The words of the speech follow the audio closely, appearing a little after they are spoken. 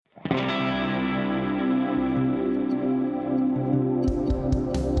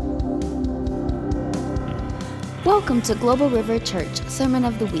Welcome to Global River Church Sermon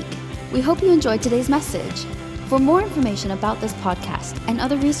of the Week. We hope you enjoyed today's message. For more information about this podcast and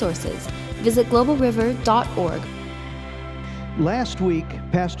other resources, visit globalriver.org. Last week,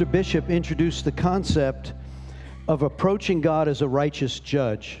 Pastor Bishop introduced the concept of approaching God as a righteous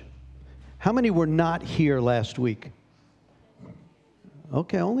judge. How many were not here last week?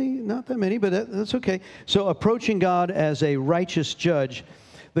 Okay, only not that many, but that's okay. So approaching God as a righteous judge,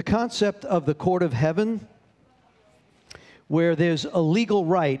 the concept of the court of heaven, where there's a legal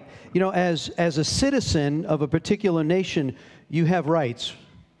right. You know, as a citizen of a particular nation, you have rights.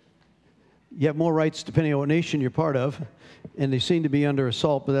 You have more rights depending on what nation you're part of, and they seem to be under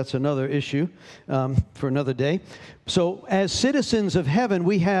assault, but that's another issue for another day. So as citizens of heaven,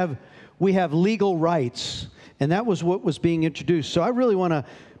 we have legal rights, and that was what was being introduced. So I really want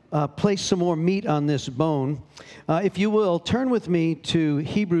to place some more meat on this bone. If you will, turn with me to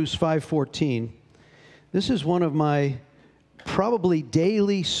Hebrews 5:14. This is one of my probably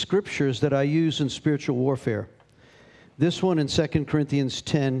daily scriptures that I use in spiritual warfare. This one in 2 Corinthians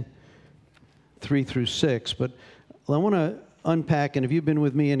 10, 3 through 6. But I want to unpack, and if you've been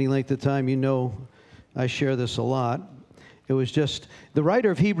with me any length of time, you know I share this a lot. It was just, the writer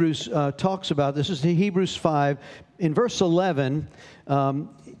of Hebrews talks about, this is Hebrews 5. In verse 11,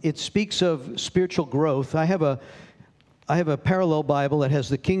 it speaks of spiritual growth. I have a parallel Bible that has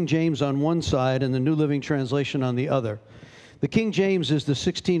the King James on one side and the New Living Translation on the other. The King James is the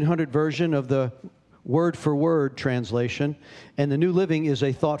 1600 version of the word-for-word translation, and the New Living is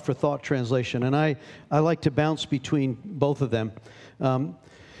a thought-for-thought translation. And I like to bounce between both of them.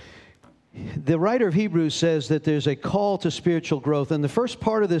 The writer of Hebrews says that there's a call to spiritual growth, and the first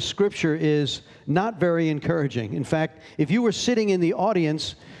part of this scripture is not very encouraging. In fact, if you were sitting in the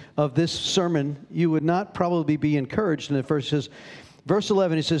audience of this sermon, you would not probably be encouraged. And at first it says, verse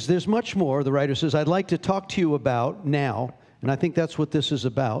 11, it says, there's much more, the writer says, I'd like to talk to you about now. And I think that's what this is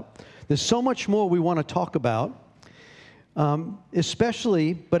about. There's so much more we want to talk about,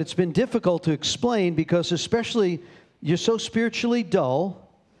 especially, but it's been difficult to explain because especially you're so spiritually dull,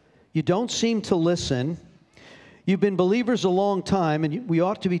 you don't seem to listen, you've been believers a long time, and we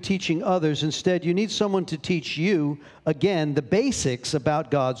ought to be teaching others. Instead, you need someone to teach you, again, the basics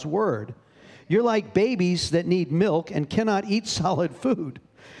about God's Word. You're like babies that need milk and cannot eat solid food.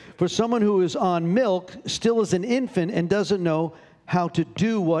 For someone who is on milk still is an infant and doesn't know how to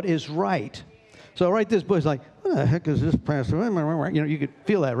do what is right. So I write this book, it's like, what the heck is this pastor? You know, you could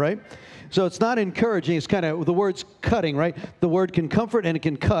feel that, right? So it's not encouraging. It's kind of, the word's cutting, right? The word can comfort and it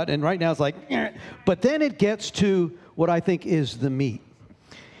can cut. And right now it's like, but then it gets to what I think is the meat.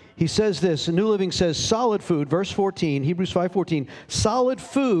 He says this, the New Living says, solid food, verse 14, Hebrews 5:14, solid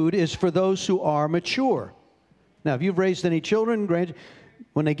food is for those who are mature. Now, if you've raised any children,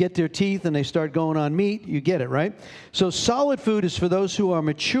 when they get their teeth and they start going on meat, you get it, right? So solid food is for those who are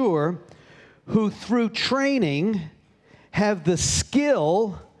mature, who through training have the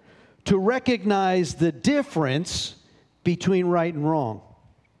skill to recognize the difference between right and wrong.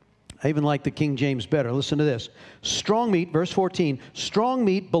 I even like the King James better. Listen to this. Strong meat, verse 14, strong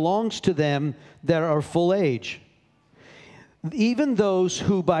meat belongs to them that are full age, even those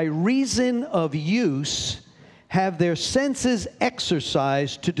who by reason of use have their senses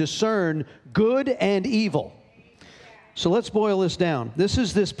exercised to discern good and evil. So let's boil this down. This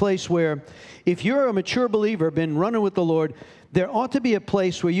is this place where if you're a mature believer, been running with the Lord, there ought to be a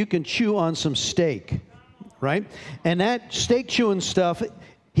place where you can chew on some steak, right? And that steak chewing stuff,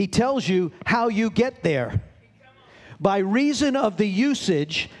 he tells you how you get there. By reason of the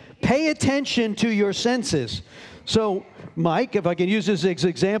usage, pay attention to your senses. So, Mike, if I can use this as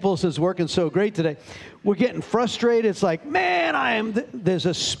example, since it's working so great today, we're getting frustrated. It's like, man, there's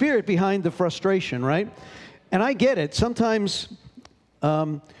a spirit behind the frustration, right? And I get it. Sometimes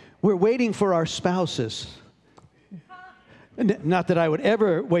we're waiting for our spouses. Not that I would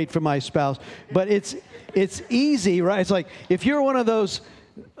ever wait for my spouse, but it's easy, right? It's like, if you're one of those,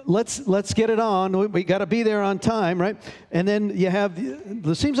 let's get it on. We got to be there on time, right? And then you have,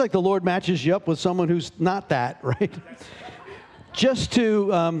 it seems like the Lord matches you up with someone who's not that, right? Just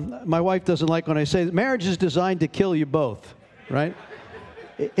to, my wife doesn't like when I say that marriage is designed to kill you both, right?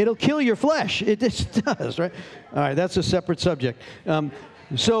 It'll kill your flesh. It just does, right? All right, that's a separate subject.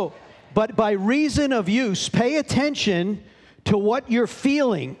 But by reason of use, pay attention to what you're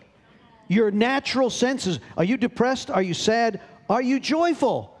feeling, your natural senses. Are you depressed? Are you sad? Are you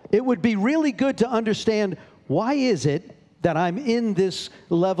joyful? It would be really good to understand, why is it that I'm in this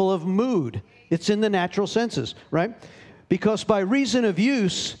level of mood? It's in the natural senses, right? Because by reason of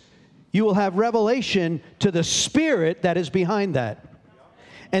use, you will have revelation to the spirit that is behind that.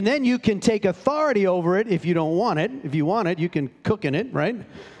 And then you can take authority over it if you don't want it. If you want it, you can cook in it, right?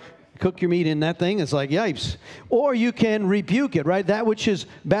 Cook your meat in that thing. It's like, yipes. Or you can rebuke it, right? That which is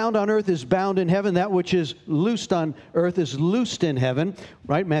bound on earth is bound in heaven. That which is loosed on earth is loosed in heaven,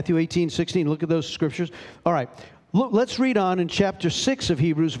 right? Matthew 18:16. Look at those scriptures. All right. Look, let's read on in chapter 6 of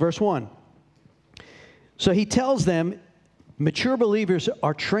Hebrews, verse 1. So he tells them, mature believers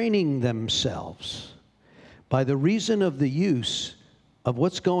are training themselves by the reason of the use of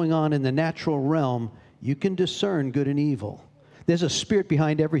what's going on in the natural realm. You can discern good and evil. There's a spirit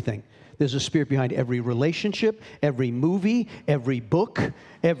behind everything. There's a spirit behind every relationship, every movie, every book,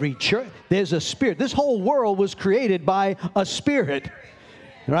 every church. There's a spirit. This whole world was created by a spirit,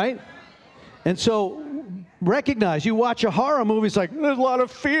 right? And so recognize, you watch a horror movie, it's like, there's a lot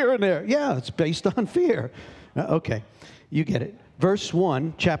of fear in there. Yeah, it's based on fear. Okay, you get it. Verse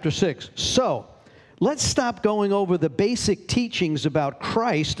 1, chapter 6. So, let's stop going over the basic teachings about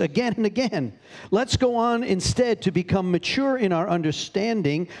Christ again and again. Let's go on instead to become mature in our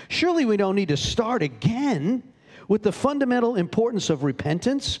understanding. Surely we don't need to start again with the fundamental importance of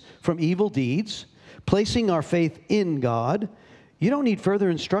repentance from evil deeds, placing our faith in God. You don't need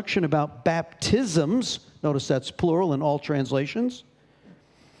further instruction about baptisms. Notice that's plural in all translations.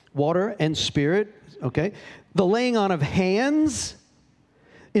 Water and spirit, okay? The laying on of hands,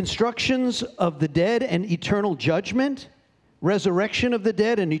 instructions of the dead and eternal judgment, resurrection of the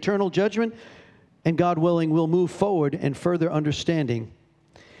dead and eternal judgment, and God willing, we'll move forward and further understanding.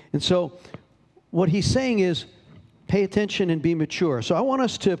 And so what he's saying is, pay attention and be mature. So I want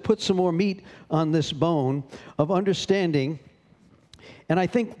us to put some more meat on this bone of understanding. And I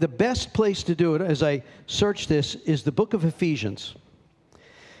think the best place to do it, as I search this, is the book of Ephesians.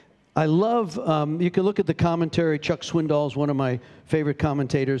 I love, you can look at the commentary. Chuck Swindoll is one of my favorite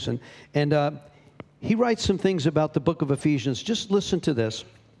commentators, and he writes some things about the book of Ephesians. Just listen to this.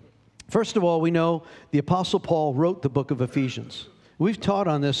 First of all, we know the Apostle Paul wrote the book of Ephesians. We've taught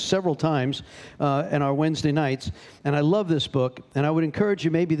on this several times in our Wednesday nights, and I love this book, and I would encourage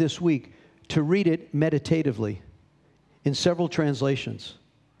you maybe this week to read it meditatively in several translations.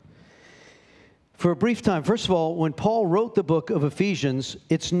 For a brief time, first of all, when Paul wrote the book of Ephesians,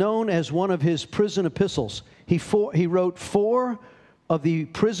 it's known as one of his prison epistles. He wrote 4 of the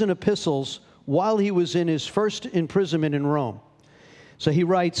prison epistles while he was in his first imprisonment in Rome. So he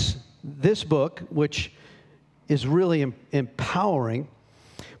writes this book, which is really empowering.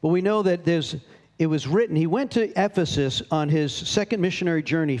 But we know that it was written. He went to Ephesus on his second missionary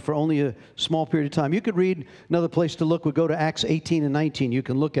journey for only a small period of time. You could read, another place to look would go to Acts 18 and 19. You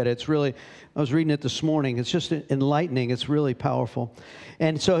can look at it. It's really, I was reading it this morning. It's just enlightening. It's really powerful.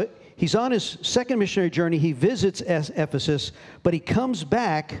 And so he's on his second missionary journey. He visits Ephesus, but he comes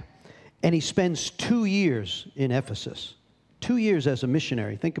back and he spends 2 years in Ephesus. 2 years as a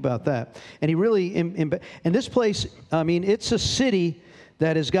missionary. Think about that. And he really, and this place, I mean, it's a city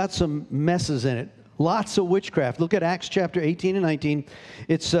that has got some messes in it. Lots of witchcraft. Look at Acts chapter 18 and 19.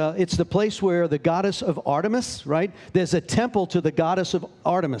 It's the place where the goddess of Artemis, right? There's a temple to the goddess of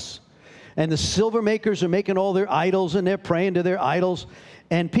Artemis. And the silver makers are making all their idols, and they're praying to their idols.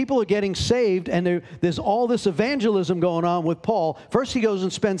 And people are getting saved, and there's all this evangelism going on with Paul. First he goes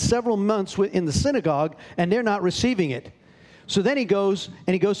and spends several months in the synagogue, and they're not receiving it. So then he goes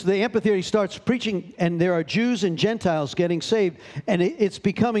to the amphitheater, he starts preaching, and there are Jews and Gentiles getting saved. And it's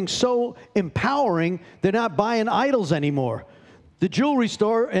becoming so empowering, they're not buying idols anymore. The jewelry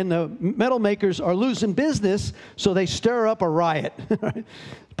store and the metal makers are losing business, so they stir up a riot.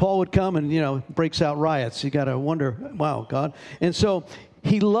 Paul would come and, breaks out riots. You got to wonder, wow, God. And so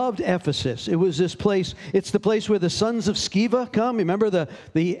he loved Ephesus. It was this place, it's the place where the sons of Sceva come. Remember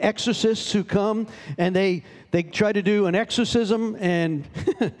the exorcists who come, and they try to do an exorcism, and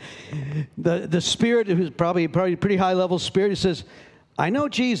the spirit, it was probably a pretty high-level spirit, he says, I know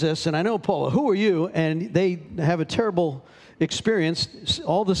Jesus and I know Paul. Who are you? And they have a terrible experience.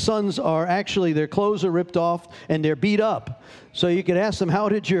 All the sons are actually, their clothes are ripped off and they're beat up. So you could ask them, how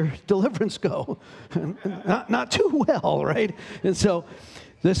did your deliverance go? Not too well, right? And so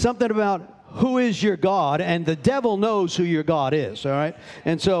there's something about who is your God, and the devil knows who your God is, all right?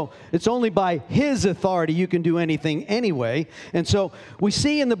 And so it's only by his authority you can do anything anyway. And so we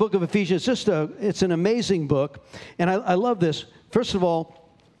see in the book of Ephesians, it's an amazing book, and I love this. First of all,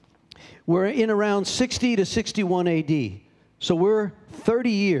 we're in around 60 to 61 AD. So we're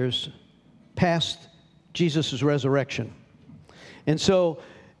 30 years past Jesus' resurrection. And so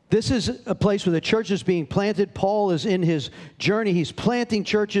this is a place where the church is being planted. Paul is in his journey. He's planting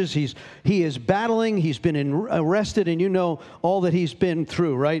churches. He is battling. He's been arrested, and you know all that he's been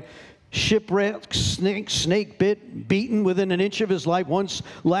through, right? shipwrecked, snake bit, beaten within an inch of his life, one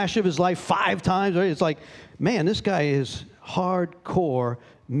lash of his life 5 times. Right? It's like, man, this guy is hardcore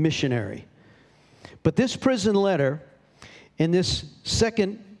missionary. But this prison letter, in this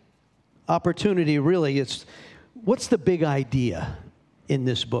second opportunity, really, what's the big idea in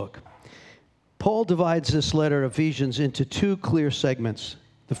this book? Paul divides this letter of Ephesians into 2 clear segments.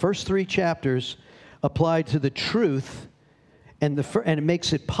 The first 3 chapters apply to the truth, and it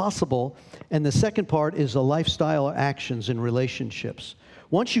makes it possible. And the second part is the lifestyle actions and relationships.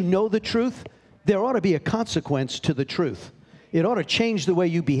 Once you know the truth, there ought to be a consequence to the truth. It ought to change the way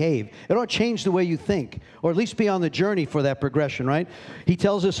you behave. It ought to change the way you think, or at least be on the journey for that progression, right? He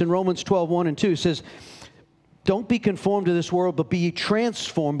tells us in Romans 12:1 and 2, he says, don't be conformed to this world, but be ye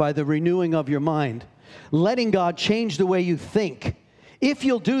transformed by the renewing of your mind, letting God change the way you think. If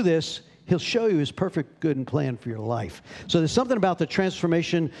you'll do this, He'll show you His perfect good and plan for your life. So there's something about the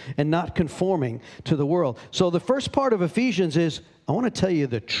transformation and not conforming to the world. So the first part of Ephesians is, I want to tell you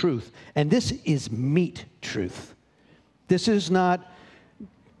the truth. And this is meat truth. This is not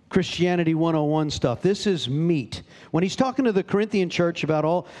Christianity 101 stuff. This is meat. When he's talking to the Corinthian church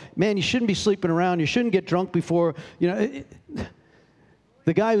about man, you shouldn't be sleeping around. You shouldn't get drunk before,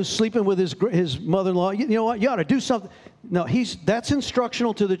 the guy who's sleeping with his mother-in-law, you know what, you ought to do something. No, that's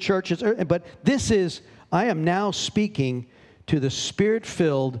instructional to the church. But I am now speaking to the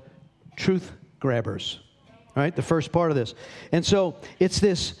Spirit-filled truth grabbers. All right, the first part of this. And so it's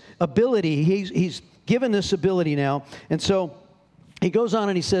this ability. He's given this ability now. And so he goes on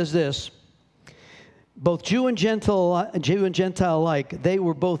and he says this, both Jew and Gentile alike, they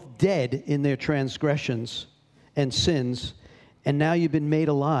were both dead in their transgressions and sins, and now you've been made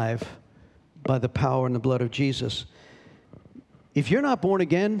alive by the power and the blood of Jesus. If you're not born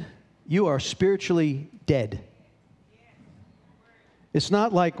again, you are spiritually dead. It's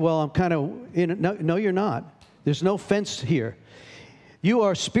not like, well, I'm kind of, no, you're not. There's no fence here. You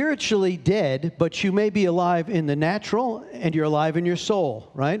are spiritually dead, but you may be alive in the natural, and you're alive in your soul,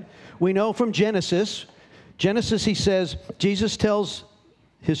 right? We know from Genesis, he says, Jesus tells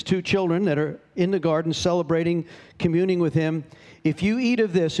his 2 children that are in the garden celebrating, communing with him, if you eat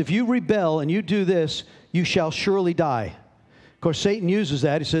of this, if you rebel and you do this, you shall surely die. Of course, Satan uses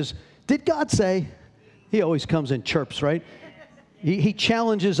that. He says, did God say? He always comes and chirps, right? He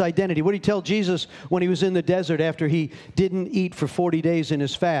challenges identity. What did he tell Jesus when he was in the desert after he didn't eat for 40 days in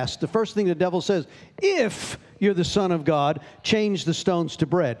his fast? The first thing the devil says, if you're the Son of God, change the stones to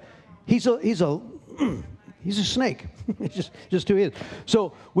bread. He's a snake. It's just who he is.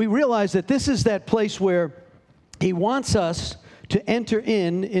 So we realize that this is that place where he wants us to enter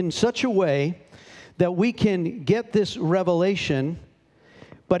in such a way that we can get this revelation.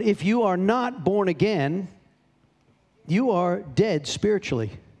 But if you are not born again, you are dead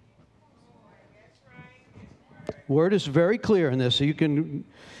spiritually. Word is very clear in this.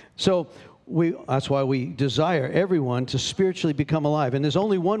 That's why we desire everyone to spiritually become alive. And there's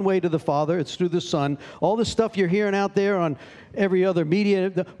only one way to the Father. It's through the Son. All the stuff you're hearing out there on every other media,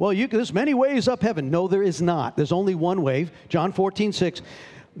 there's many ways up heaven. No, there is not. There's only one way. John 14:6.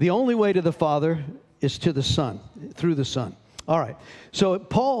 The only way to the Father is to the Son, through the Son. All right. So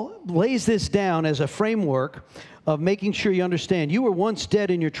Paul lays this down as a framework of making sure you understand you were once dead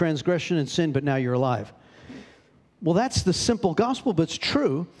in your transgression and sin, but now you're alive. Well, that's the simple gospel, but it's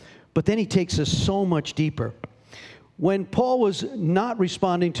true. But then he takes us so much deeper. When Paul was not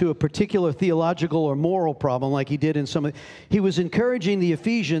responding to a particular theological or moral problem like he did in he was encouraging the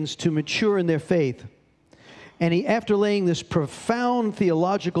Ephesians to mature in their faith. And after laying this profound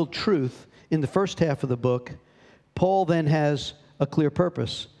theological truth in the first half of the book, Paul then has a clear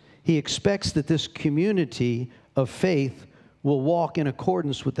purpose. He expects that this community of faith will walk in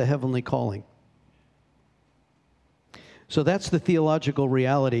accordance with the heavenly calling. So that's the theological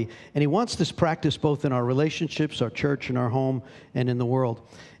reality. And he wants this practice both in our relationships, our church, and our home, and in the world.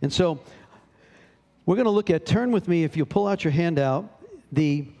 And so we're going to look at, turn with me, if you pull out your handout,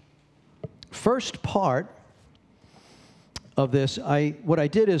 the first part of this. What I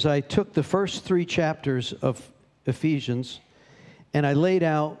did is I took the first 3 chapters of Ephesians, and I laid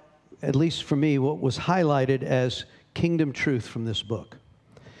out, at least for me, what was highlighted as kingdom truth from this book.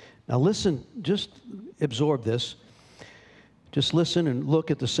 Now listen, just absorb this. Just listen and look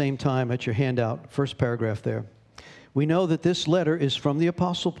at the same time at your handout, first paragraph there. We know that this letter is from the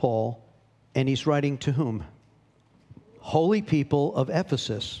Apostle Paul, and he's writing to whom? Holy people of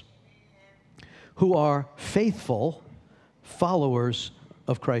Ephesus, who are faithful followers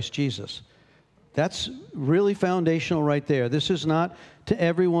of Christ Jesus. That's really foundational right there. This is not to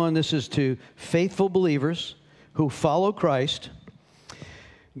everyone. This is to faithful believers who follow Christ.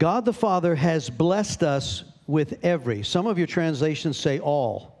 God the Father has blessed us with every. Some of your translations say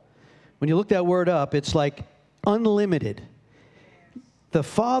all. When you look that word up, it's like unlimited. The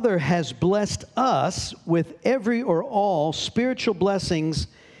Father has blessed us with every or all spiritual blessings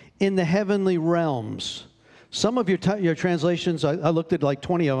in the heavenly realms. Some of your translations, I looked at like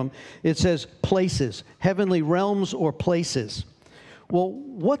 20 of them, it says places, heavenly realms or places. Well,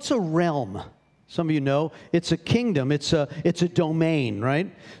 what's a realm? Some of you know. It's a kingdom. It's a domain, right?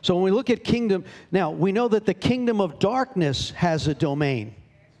 So when we look at kingdom, now we know that the kingdom of darkness has a domain.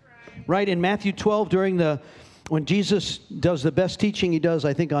 Right? In Matthew 12, when Jesus does the best teaching he does,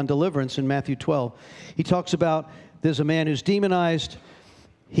 I think, on deliverance in Matthew 12, he talks about there's a man who's demonized.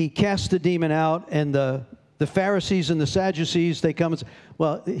 He casts the demon out, and the Pharisees and the Sadducees, they come and say,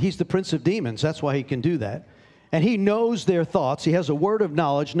 well, he's the prince of demons. That's why he can do that. And he knows their thoughts. He has a word of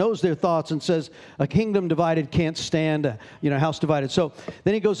knowledge, knows their thoughts, and says, a kingdom divided can't stand, a house divided. So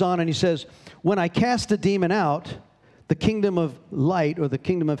then he goes on and he says, when I cast a demon out, the kingdom of light or the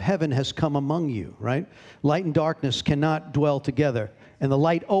kingdom of heaven has come among you, right? Light and darkness cannot dwell together. And the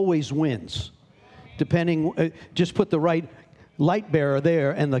light always wins. Just put the right light bearer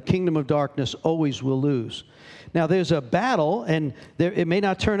there, and the kingdom of darkness always will lose. Now, there's a battle, and it may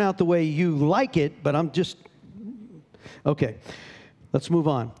not turn out the way you like it, but okay, let's move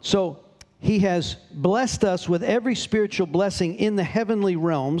on. So he has blessed us with every spiritual blessing in the heavenly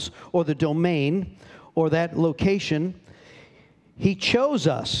realms, or the domain, or that location. He chose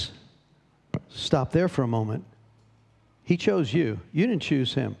us. Stop there for a moment. He chose you. You didn't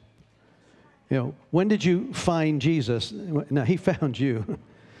choose him. When did you find Jesus? No, he found you.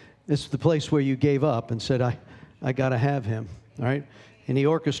 It's the place where you gave up and said, I got to have him, all right? And he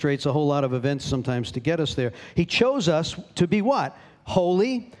orchestrates a whole lot of events sometimes to get us there. He chose us to be what?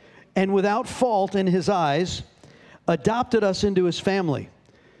 Holy and without fault in his eyes, adopted us into his family.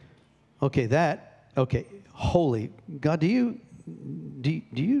 Okay, holy. God, do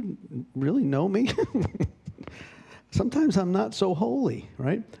you really know me? Sometimes I'm not so holy,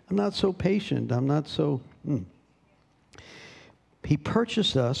 right? I'm not so patient. I'm not so... He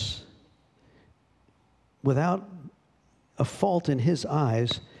purchased us without a fault in his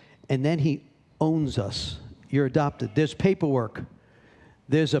eyes, and then he owns us. You're adopted. There's paperwork.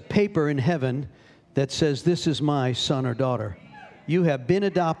 There's a paper in heaven that says, this is my son or daughter. You have been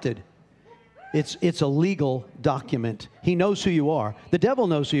adopted. It's a legal document. He knows who you are. The devil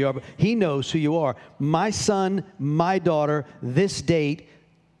knows who you are, but he knows who you are. My son, my daughter, this date,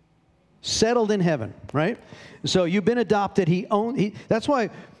 settled in heaven, right? So you've been adopted. That's why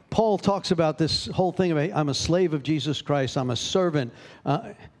Paul talks about this whole thing about, I'm a slave of Jesus Christ. I'm a servant.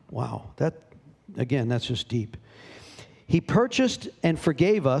 Wow, that's just deep. He purchased and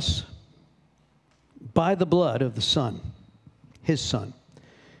forgave us by the blood of the Son, his Son.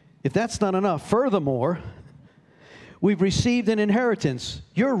 If that's not enough, furthermore, we've received an inheritance.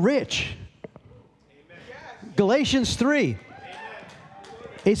 You're rich. Amen. Galatians 3. Amen.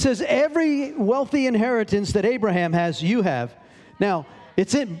 It says every wealthy inheritance that Abraham has, you have. Now,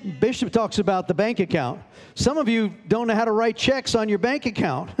 Bishop talks about the bank account. Some of you don't know how to write checks on your bank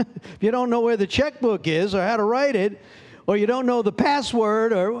account. If you don't know where the checkbook is or how to write it, or you don't know the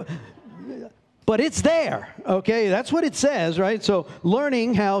password, but it's there, okay? That's what it says, right? So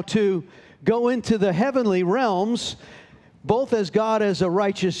learning how to go into the heavenly realms, both as God as a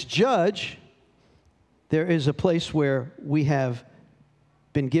righteous judge, there is a place where we have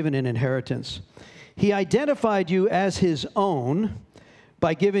been given an inheritance. He identified you as his own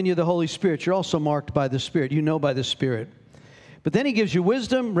by giving you the Holy Spirit. You're also marked by the Spirit. You know by the Spirit. But then he gives you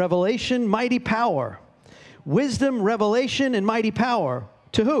wisdom, revelation, mighty power. Wisdom, revelation, and mighty power.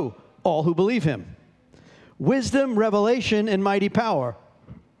 To who? All who believe him. Wisdom, revelation, and mighty power.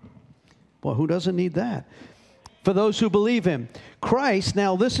 Well, who doesn't need that? For those who believe him. Christ,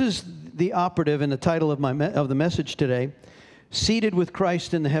 now this is the operative in the title of the message today, seated with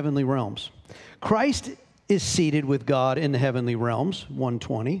Christ in the heavenly realms. Christ is seated with God in the heavenly realms,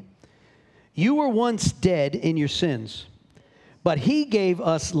 120. You were once dead in your sins, but he gave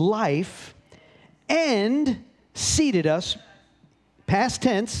us life and seated us, past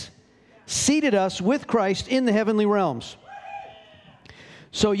tense, seated us with Christ in the heavenly realms.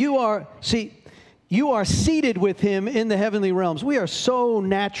 So you are seated with him in the heavenly realms. We are so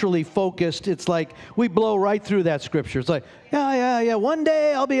naturally focused. It's like we blow right through that scripture. It's like, yeah, one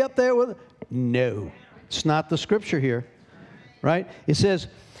day I'll be up there with... No, it's not the scripture here, right? It says,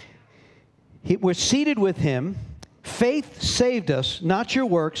 we're seated with him. Faith saved us, not your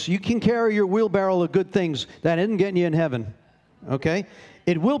works. You can carry your wheelbarrow of good things. That isn't getting you in heaven, okay?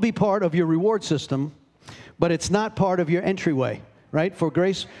 It will be part of your reward system, but it's not part of your entryway. right? For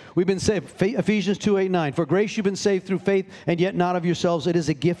grace, we've been saved. Ephesians 2:8-9. For grace you've been saved through faith, and yet not of yourselves. It is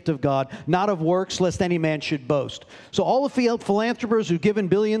a gift of God, not of works, lest any man should boast. So all the philanthropers who've given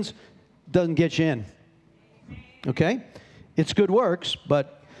billions doesn't get you in. Okay? It's good works,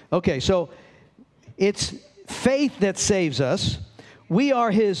 but okay. So it's faith that saves us. We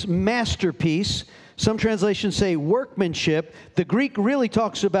are his masterpiece. Some translations say workmanship. The Greek really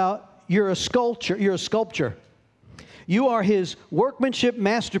talks about you're a sculpture. You're a sculpture. You are his workmanship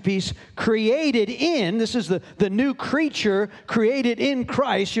masterpiece created in, this is the new creature created in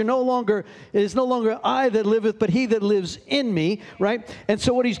Christ. It is no longer I that liveth, but he that lives in me, right? And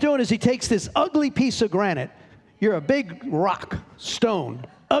so what he's doing is he takes this ugly piece of granite. You're a big rock, stone,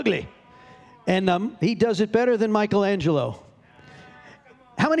 ugly. And he does it better than Michelangelo.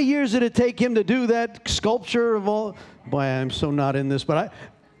 How many years did it take him to do that sculpture of all? Boy, I'm so not in this, but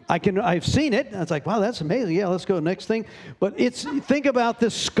I've seen it. It's like, wow, that's amazing. Yeah, let's go next thing. But think about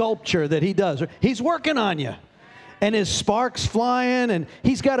this sculpture that he does. He's working on you. And his sparks flying, and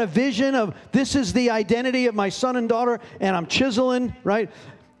he's got a vision of this is the identity of my son and daughter, and I'm chiseling, right?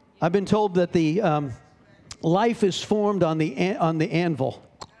 I've been told that the life is formed on the anvil.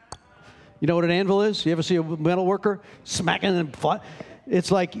 You know what an anvil is? You ever see a metal worker smacking and fly?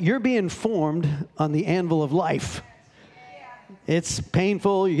 It's like you're being formed on the anvil of life. It's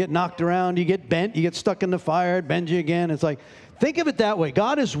painful. You get knocked around. You get bent. You get stuck in the fire. It bends you again. It's like, think of it that way.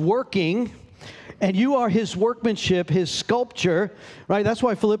 God is working, and you are his workmanship, his sculpture, right? That's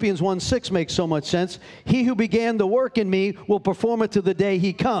why Philippians 1:6 makes so much sense. He who began the work in me will perform it to the day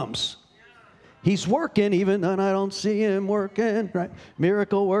he comes. He's working, even when I don't see him working, right?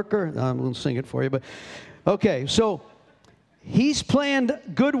 Miracle worker. I'm going to sing it for you, but okay. So he's planned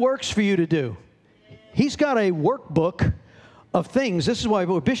good works for you to do. He's got a workbook of things. This is why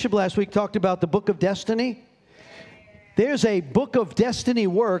Bishop last week talked about the book of destiny. There's a book of destiny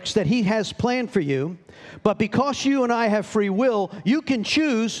works that he has planned for you, but because you and I have free will, you can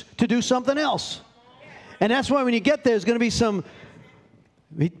choose to do something else. And that's why when you get there, there's going to be some,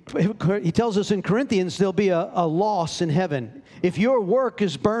 he tells us in Corinthians, there'll be a loss in heaven. If your work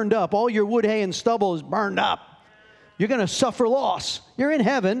is burned up, all your wood, hay, and stubble is burned up, you're going to suffer loss. You're in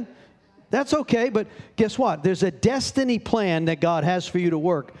heaven. That's okay, but guess what? There's a destiny plan that God has for you to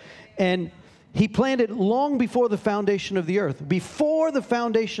work. And he planned it long before the foundation of the earth. Before the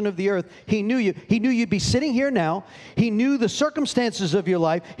foundation of the earth, he knew you. He knew you'd be sitting here now. He knew the circumstances of your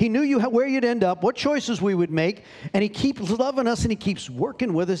life. He knew where you'd end up, what choices we would make. And he keeps loving us, and he keeps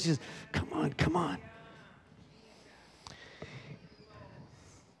working with us. He says, come on, come on.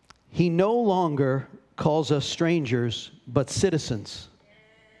 He no longer calls us strangers, but citizens.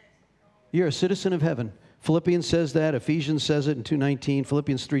 You're a citizen of heaven. Philippians says that. Ephesians says it in 2:19.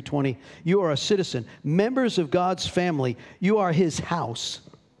 Philippians 3:20. You are a citizen. Members of God's family. You are his house.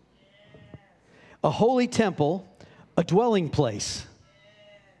 A holy temple. A dwelling place.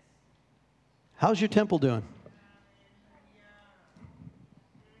 How's your temple doing?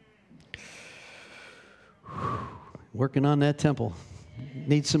 Working on that temple.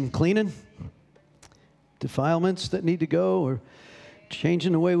 Need some cleaning? Defilements that need to go, or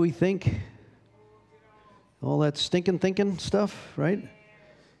changing the way we think? All that stinking thinking stuff, right?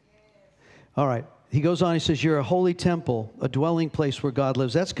 All right. He goes on, he says, you're a holy temple, a dwelling place where God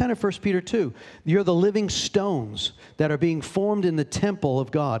lives. That's kind of 1 Peter 2. You're the living stones that are being formed in the temple of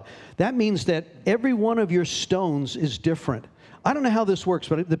God. That means that every one of your stones is different. I don't know how this works,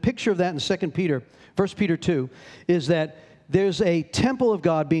 but the picture of that in 2 Peter, 1 Peter 2, is that there's a temple of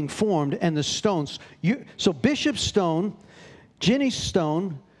God being formed, and the stones. So Bishop's stone, Ginny's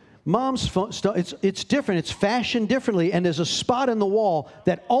stone, Mom's stone, it's different. It's fashioned differently, and there's a spot in the wall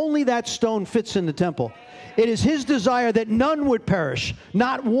that only that stone fits in the temple. It is his desire that none would perish,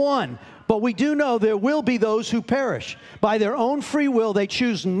 not one. But we do know there will be those who perish. By their own free will, they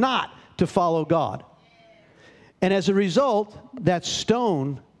choose not to follow God. And as a result, that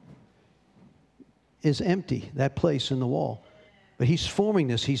stone is empty, that place in the wall. But he's forming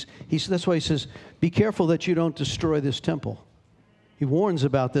this. That's why he says, be careful that you don't destroy this temple. He warns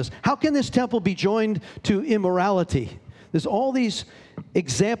about this. How can this temple be joined to immorality? There's all these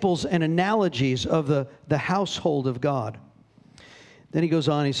examples and analogies of the household of God. Then he goes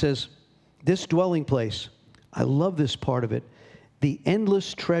on, he says, this dwelling place, I love this part of it, the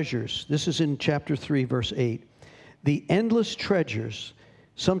endless treasures. This is in chapter 3, verse 8. The endless treasures,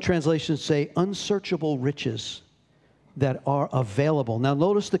 some translations say unsearchable riches that are available. Now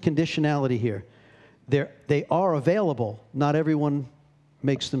notice the conditionality here. They are available. Not everyone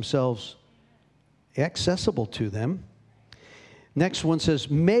makes themselves accessible to them. Next one says,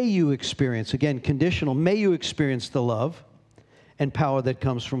 may you experience, again, conditional, may you experience the love and power that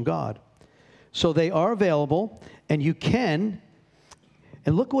comes from God. So they are available, and you can,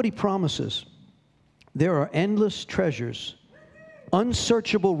 and look what he promises. There are endless treasures,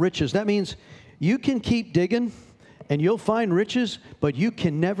 unsearchable riches. That means you can keep digging, and you'll find riches, but you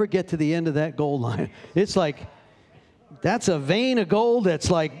can never get to the end of that gold line. It's like, that's a vein of gold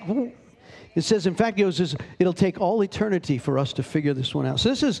that's like, it says, in fact, it'll take all eternity for us to figure this one out. So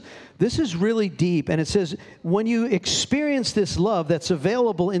this is really deep. And it says, when you experience this love that's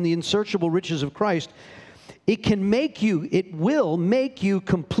available in the unsearchable riches of Christ, it will make you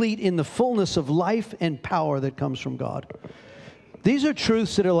complete in the fullness of life and power that comes from God. These are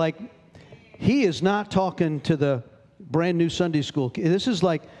truths that are like, he is not talking to the brand new Sunday school. This is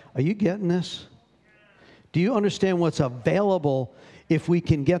like, are you getting this? Do you understand what's available if we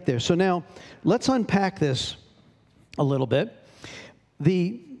can get there? So now, let's unpack this a little bit.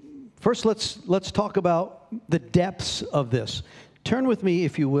 First, let's talk about the depths of this. Turn with me,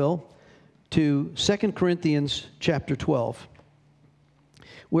 if you will, to 2 Corinthians chapter 12.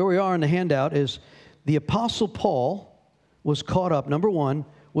 Where we are in the handout is the Apostle Paul was caught up, number one,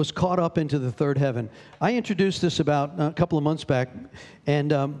 was caught up into the third heaven. I introduced this about a couple of months back,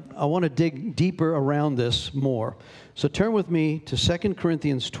 and I want to dig deeper around this more. So turn with me to 2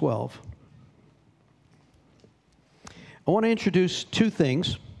 Corinthians 12. I want to introduce two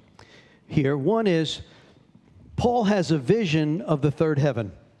things here. One is, Paul has a vision of the third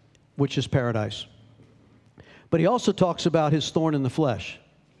heaven, which is paradise. But he also talks about his thorn in the flesh.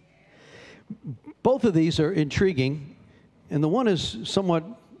 Both of these are intriguing, and the one is somewhat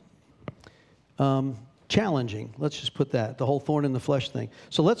challenging. Let's just put that, the whole thorn in the flesh thing.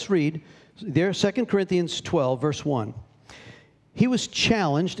 So let's read there, 2 Corinthians 12, verse 1. He was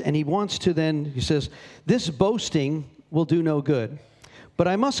challenged, and he wants to then, he says, this boasting will do no good, but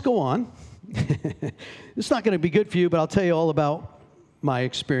I must go on. It's not going to be good for you, but I'll tell you all about my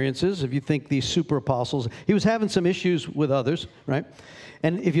experiences. If you think these super apostles, he was having some issues with others, right?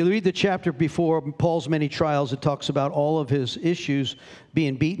 And if you read the chapter before Paul's many trials, it talks about all of his issues,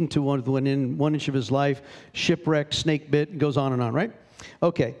 being beaten to within 1 inch of his life, shipwrecked, snake bit, goes on and on, right?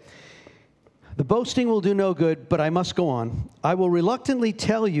 Okay. The boasting will do no good, but I must go on. I will reluctantly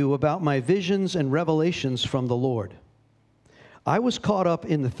tell you about my visions and revelations from the Lord. I was caught up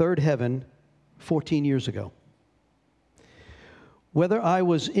in the third heaven 14 years ago. Whether I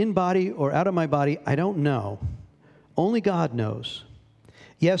was in body or out of my body, I don't know. Only God knows.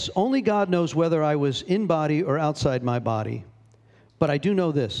 Yes, only God knows whether I was in body or outside my body. But I do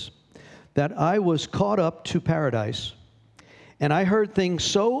know this, that I was caught up to paradise, and I heard things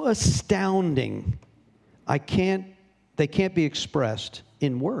so astounding, they can't be expressed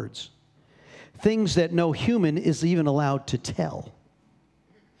in words. Things that no human is even allowed to tell.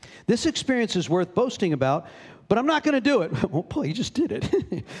 This experience is worth boasting about, but I'm not going to do it. Well, Paul, you just did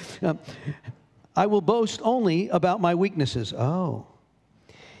it. I will boast only about my weaknesses. Oh.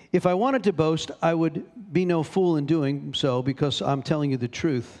 If I wanted to boast, I would be no fool in doing so, because I'm telling you the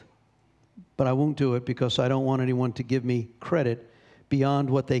truth. But I won't do it because I don't want anyone to give me credit beyond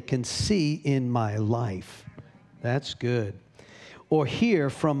what they can see in my life. That's good. Or hear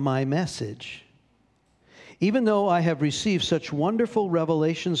from my message. Even though I have received such wonderful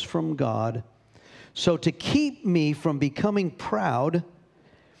revelations from God, so to keep me from becoming proud,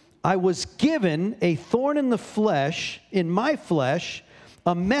 I was given a thorn in the flesh, in my flesh,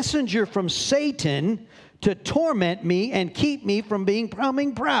 a messenger from Satan to torment me and keep me from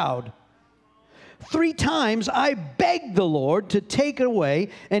becoming proud. 3 times I begged the Lord to take it away,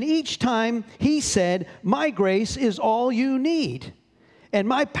 and each time he said, my grace is all you need, and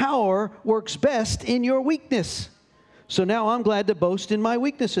my power works best in your weakness. So now I'm glad to boast in my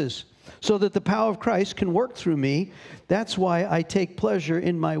weaknesses, so that the power of Christ can work through me. That's why I take pleasure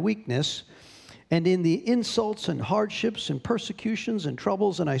in my weakness and in the insults and hardships and persecutions and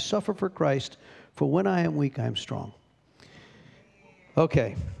troubles, and I suffer for Christ, for when I am weak, I am strong.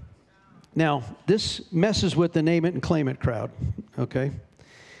 Okay. Now, this messes with the name it and claim it crowd, okay?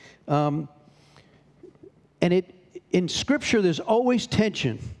 And in Scripture, there's always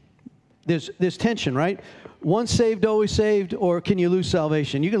tension. There's tension, right? Once saved, always saved, or can you lose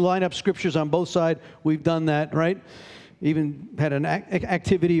salvation? You can line up Scriptures on both sides. We've done that, right? Even had an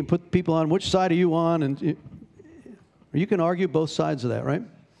activity and put people on, which side are you on? And you can argue both sides of that, right?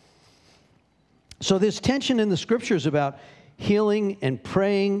 So there's tension in the Scriptures about healing and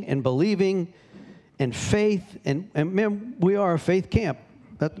praying and believing and faith. And man, we are a faith camp.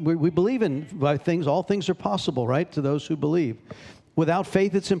 We believe in by things. All things are possible, right, to those who believe. Without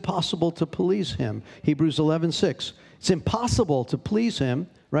faith, it's impossible to please him. Hebrews 11:6. It's impossible to please him,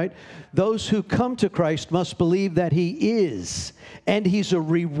 right? Those who come to Christ must believe that he is, and he's a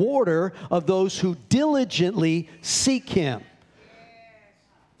rewarder of those who diligently seek him.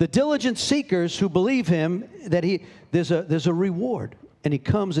 The diligent seekers who believe him, that there's a reward, and he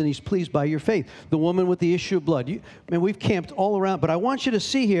comes and he's pleased by your faith. The woman with the issue of blood. We've camped all around, but I want you to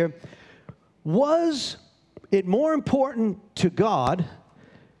see here, was it more important to God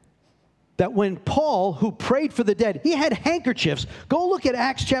that when Paul, who prayed for the dead, he had handkerchiefs. Go look at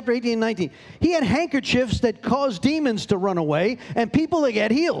Acts chapter 18 and 19. He had handkerchiefs that caused demons to run away and people to get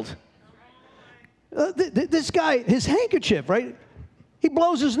healed. This guy, his handkerchief, right? He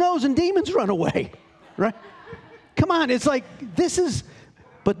blows his nose and demons run away, right? Come on, it's like, this is,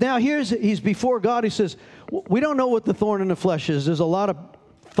 but now he's before God. He says, we don't know what the thorn in the flesh is. There's a lot of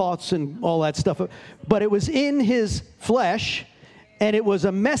thoughts and all that stuff, but it was in his flesh. And it was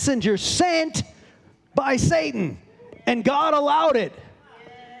a messenger sent by Satan. And God allowed it.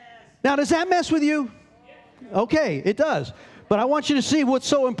 Now, does that mess with you? Okay, it does. But I want you to see what's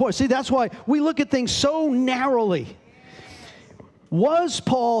so important. See, that's why we look at things so narrowly. Was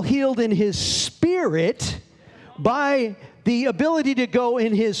Paul healed in his spirit by the ability to go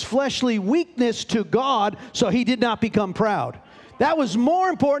in his fleshly weakness to God so he did not become proud? That was more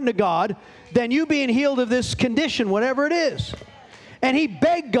important to God than you being healed of this condition, whatever it is. And he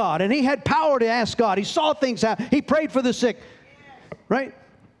begged God, and he had power to ask God. He saw things happen. He prayed for the sick, right?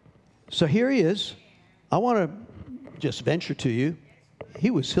 So here he is. I want to just venture to you. He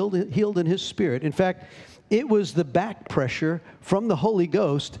was healed in his spirit. In fact, it was the back pressure from the Holy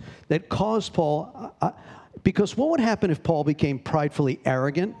Ghost that caused Paul, because what would happen if Paul became pridefully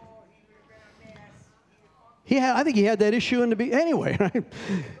arrogant? I think he had that issue anyway,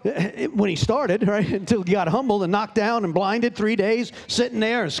 right? When he started, right? Until he got humbled and knocked down and blinded 3 days, sitting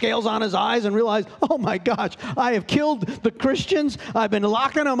there and scales on his eyes and realized, oh my gosh, I have killed the Christians. I've been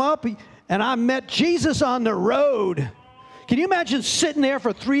locking them up, and I met Jesus on the road. Can you imagine sitting there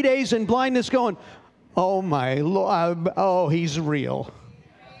for 3 days in blindness going, oh my Lord, oh, he's real.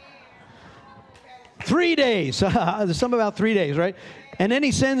 3 days. There's something about 3 days, right? And then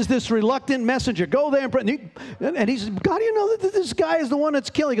he sends this reluctant messenger, go there and pray. And he says, God, you know that this guy is the one that's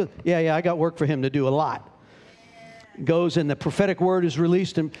killing. He goes, yeah, I got work for him to do a lot. Goes and the prophetic word is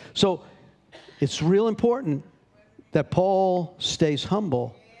released. And so it's real important that Paul stays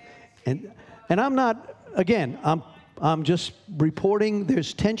humble. And I'm not, again, I'm just reporting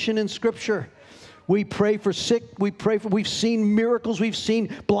there's tension in Scripture. We pray for sick. We've seen miracles. We've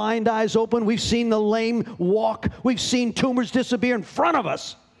seen blind eyes open. We've seen the lame walk. We've seen tumors disappear in front of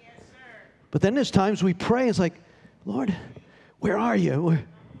us. Yes, sir. But then there's times we pray. It's like, Lord, where are you?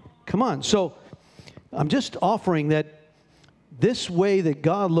 Come on. So I'm just offering that this way that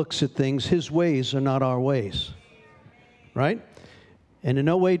God looks at things, his ways are not our ways. Right? And in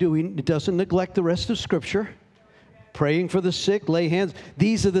no way it doesn't neglect the rest of Scripture. Praying for the sick, lay hands.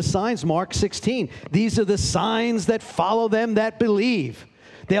 These are the signs, Mark 16. These are the signs that follow them that believe.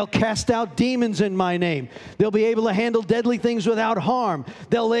 They'll cast out demons in my name. They'll be able to handle deadly things without harm.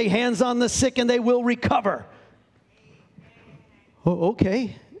 They'll lay hands on the sick and they will recover. Oh,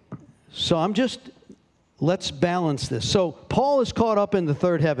 okay. So let's balance this. So Paul is caught up in the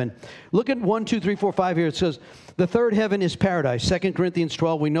third heaven. Look at 1, 2, 3, 4, 5 here. It says, the third heaven is paradise. 2 Corinthians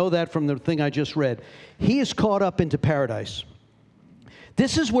 12, we know that from the thing I just read. He is caught up into paradise.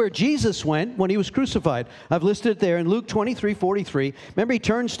 This is where Jesus went when he was crucified. I've listed it there in Luke 23:43. Remember, he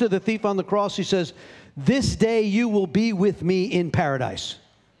turns to the thief on the cross. He says, this day you will be with me in paradise.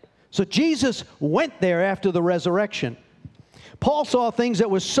 So Jesus went there after the resurrection. Paul saw things that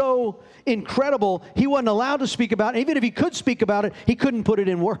was so incredible, he wasn't allowed to speak about it. Even if he could speak about it, he couldn't put it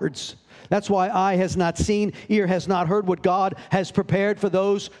in words. That's why eye has not seen, ear has not heard what God has prepared for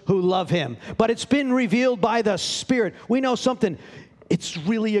those who love him. But it's been revealed by the Spirit. We know something. It's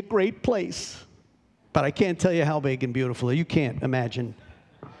really a great place. But I can't tell you how big and beautiful. You can't imagine.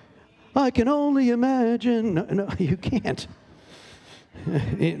 I can only imagine. No, you can't.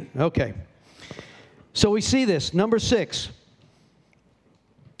 Okay. So we see this. Number 6.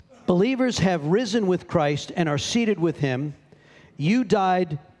 Believers have risen with Christ and are seated with him. You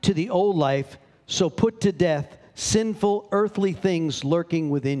died to the old life, so put to death sinful earthly things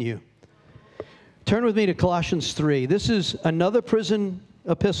lurking within you. Turn with me to Colossians 3. This is another prison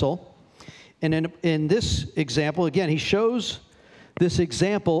epistle. And in this example, again, he shows this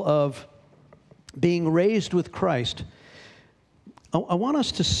example of being raised with Christ. I want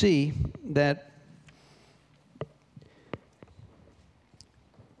us to see that.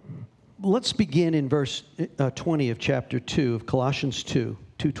 Let's begin in verse 20 of chapter 2 of Colossians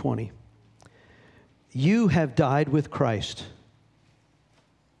 2:20. You have died with Christ,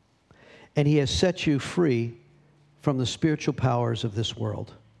 and he has set you free from the spiritual powers of this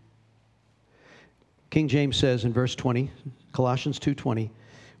world. King James says in verse 20, Colossians 2:20,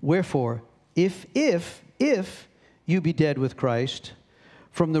 wherefore, if you be dead with Christ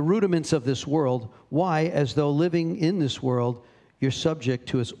from the rudiments of this world, why, as though living in this world, you're subject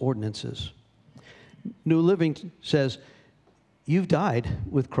to its ordinances? New Living says, you've died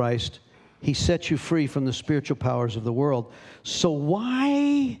with Christ. He set you free from the spiritual powers of the world. So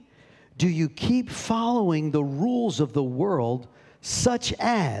why do you keep following the rules of the world, such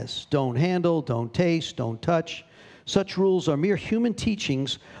as don't handle, don't taste, don't touch? Such rules are mere human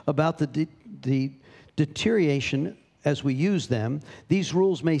teachings about the deterioration as we use them. These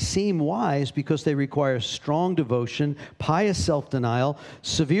rules may seem wise because they require strong devotion, pious self-denial,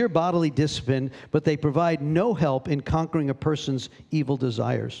 severe bodily discipline, but they provide no help in conquering a person's evil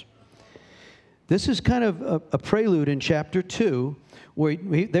desires. This is kind of a prelude in chapter 2, where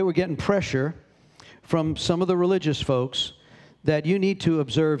they were getting pressure from some of the religious folks that you need to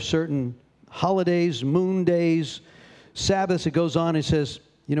observe certain holidays, moon days, Sabbaths. It goes on and says,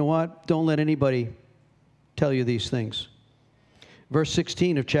 you know what? Don't let anybody tell you these things. Verse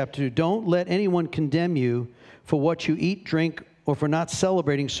 16 of chapter 2, don't let anyone condemn you for what you eat, drink, or for not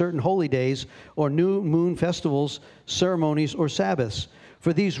celebrating certain holy days or new moon festivals, ceremonies, or Sabbaths.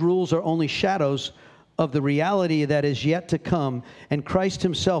 For these rules are only shadows of the reality that is yet to come, and Christ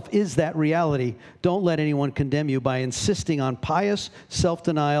himself is that reality. Don't let anyone condemn you by insisting on pious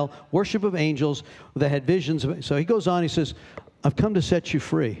self-denial, worship of angels that had visions. So he goes on, he says, I've come to set you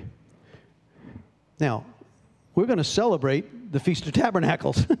free. Now, we're going to celebrate the Feast of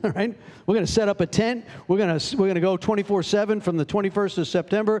Tabernacles, right? We're going to set up a tent. We're going to go 24/7 from the 21st of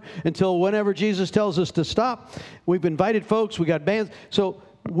September until whenever Jesus tells us to stop. We've invited folks. We got bands. So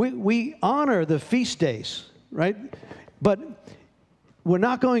we honor the feast days, right? But we're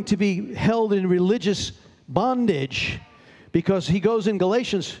not going to be held in religious bondage, because he goes in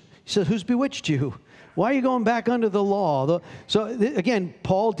Galatians, he says, who's bewitched you? Why are you going back under the law? So again,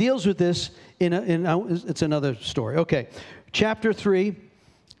 Paul deals with this it's another story. Okay, chapter 3,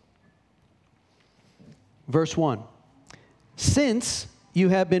 verse 1. Since you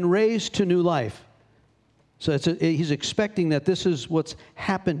have been raised to new life. So he's expecting that this is what's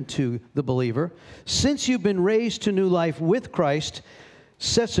happened to the believer. Since you've been raised to new life with Christ,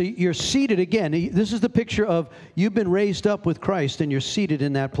 so you're seated again. This is the picture of you've been raised up with Christ and you're seated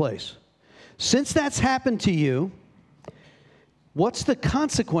in that place. Since that's happened to you, what's the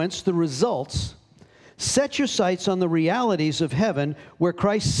consequence, the results? Set your sights on the realities of heaven, where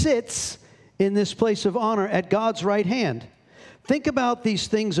Christ sits in this place of honor at God's right hand. Think about these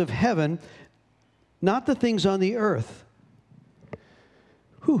things of heaven, not the things on the earth.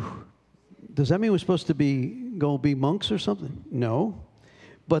 Whew. Does that mean we're supposed to go be monks or something? No.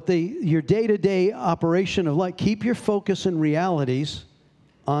 But your day-to-day operation of life, keep your focus and realities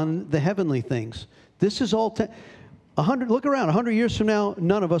on the heavenly things. This is all... look around. 100 years from now,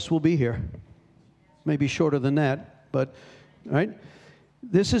 none of us will be here. Maybe shorter than that, but right.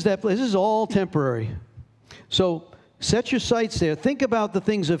 This is all temporary. So set your sights there. Think about the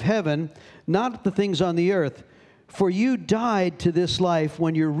things of heaven, not the things on the earth. For you died to this life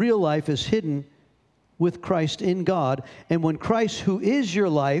when your real life is hidden with Christ in God, and when Christ, who is your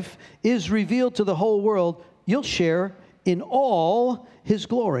life, is revealed to the whole world, you'll share in all his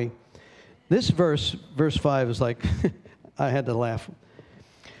glory. This verse 5 is like, I had to laugh.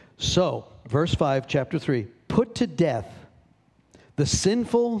 So, verse 5, chapter 3, put to death the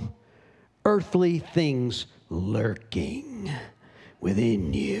sinful earthly things lurking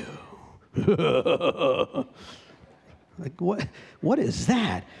within you. Like, what is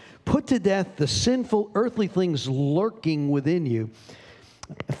that? Put to death the sinful earthly things lurking within you.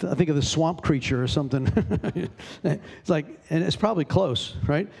 I think of the swamp creature or something. It's like, and it's probably close,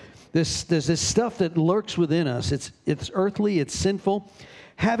 right? There's this stuff that lurks within us. It's earthly, it's sinful,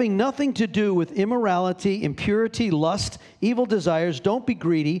 having nothing to do with immorality, impurity, lust, evil desires. Don't be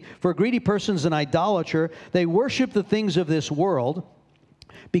greedy, for a greedy person's an idolater. They worship the things of this world.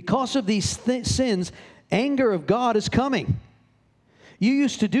 Because of these sins, anger of God is coming. You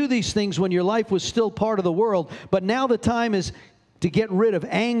used to do these things when your life was still part of the world, but now the time is to get rid of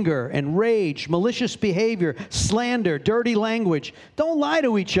anger and rage, malicious behavior, slander, dirty language. Don't lie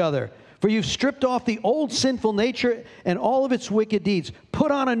to each other, for you've stripped off the old sinful nature and all of its wicked deeds.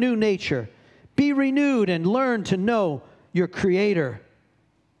 Put on a new nature. Be renewed and learn to know your Creator.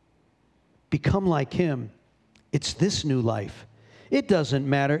 Become like Him. It's this new life. It doesn't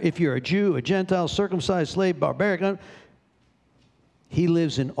matter if you're a Jew, a Gentile, circumcised, slave, barbaric. He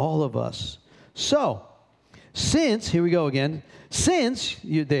lives in all of us. So, since, here we go again, since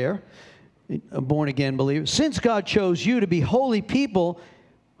you're there, a born-again believer, since God chose you to be holy people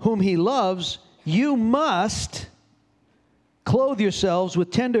whom he loves, you must clothe yourselves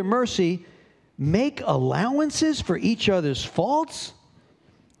with tender mercy, make allowances for each other's faults.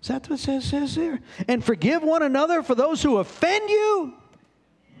 Is that what it says there? And forgive one another for those who offend you.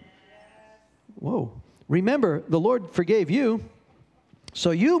 Whoa. Remember, the Lord forgave you,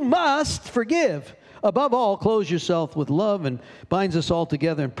 so you must forgive. Above all, clothe yourself with love and binds us all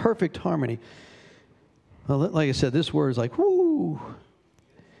together in perfect harmony. Well, like I said, this word is like, whoo.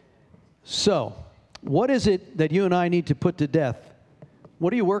 So, what is it that you and I need to put to death?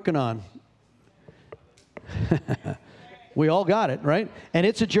 What are you working on? We all got it, right? And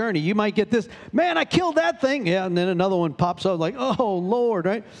it's a journey. You might get this, man, I killed that thing. Yeah, and then another one pops up like, oh, Lord,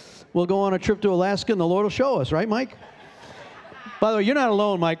 right? We'll go on a trip to Alaska and the Lord will show us, right, Mike? By the way, you're not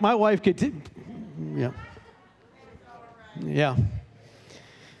alone, Mike. My wife could... Yeah. Yeah.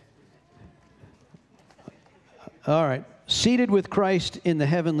 All right. Seated with Christ in the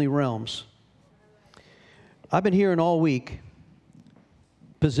heavenly realms. I've been hearing all week,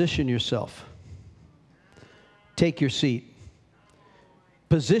 position yourself. Take your seat.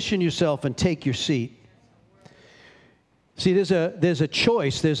 Position yourself and take your seat. See, there's a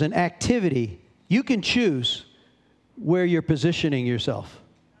choice, there's an activity. You can choose where you're positioning yourself.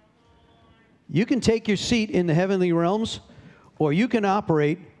 You can take your seat in the heavenly realms, or you can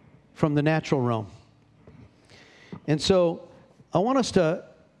operate from the natural realm. And so I want us to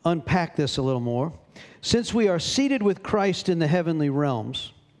unpack this a little more. Since we are seated with Christ in the heavenly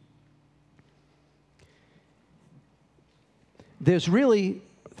realms, there's really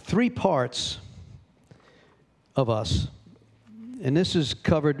three parts of us. And this is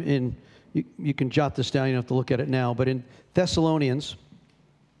covered in, you can jot this down, you don't have to look at it now, but in Thessalonians,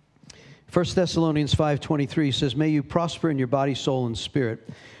 1 Thessalonians 5:23 says, may you prosper in your body, soul, and spirit.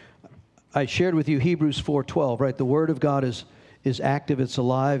 I shared with you Hebrews 4:12, right? The Word of God is active, it's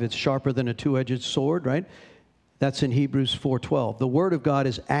alive, it's sharper than a two-edged sword, right? That's in Hebrews 4:12. The Word of God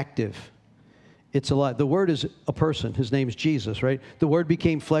is active. It's alive. The Word is a person. His name is Jesus, right? The Word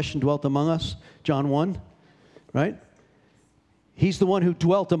became flesh and dwelt among us, John 1, right? He's the one who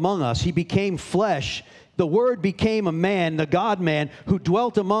dwelt among us. He became flesh. The Word became a man, the God-man, who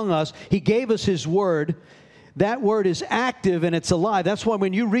dwelt among us. He gave us His Word. That Word is active and it's alive. That's why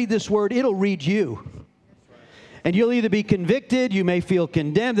when you read this Word, it'll read you. And you'll either be convicted, you may feel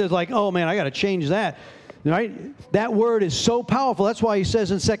condemned. There's like, oh man, I got to change that. Right? That Word is so powerful. That's why he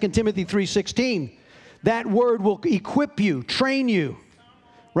says in 2 Timothy 3:16, that Word will equip you, train you.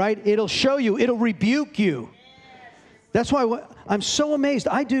 Right? It'll show you, it'll rebuke you. That's why I'm so amazed.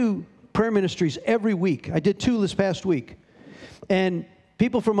 I do prayer ministries every week. I did 2 this past week. And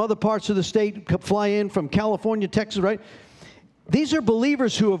people from other parts of the state fly in from California, Texas, right? These are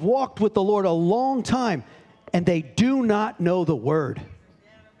believers who have walked with the Lord a long time, and they do not know the Word.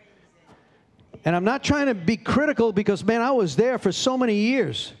 And I'm not trying to be critical because, man, I was there for so many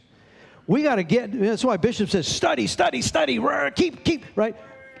years. We got to get, that's why Bishop says, study, study, study, keep, right?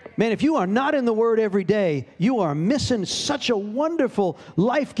 Man, if you are not in the Word every day, you are missing such a wonderful,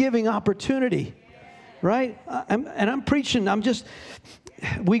 life-giving opportunity, right? I'm preaching,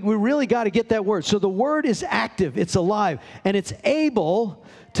 we really got to get that Word. So the Word is active, it's alive, and it's able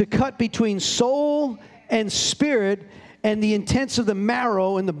to cut between soul and spirit and the intents of the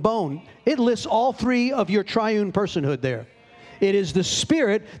marrow and the bone. It lists all three of your triune personhood there. It is the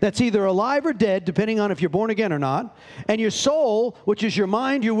spirit that's either alive or dead, depending on if you're born again or not, and your soul, which is your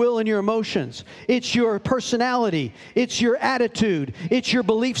mind, your will, and your emotions. It's your personality. It's your attitude. It's your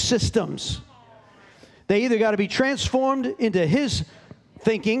belief systems. They either got to be transformed into His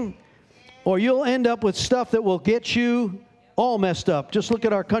thinking, or you'll end up with stuff that will get you all messed up. Just look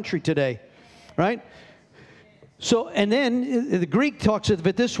at our country today, right? So, and then the Greek talks of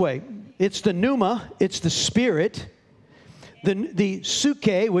it this way. It's the pneuma, it's the spirit, the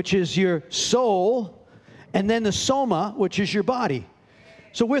psyche, which is your soul, and then the soma, which is your body.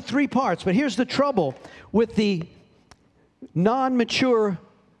 So we're three parts, but here's the trouble with the non-mature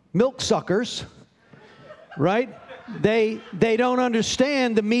milk suckers, right? They don't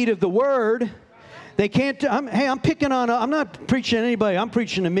understand the meat of the Word. They can't, I'm picking on, I'm not preaching to anybody, I'm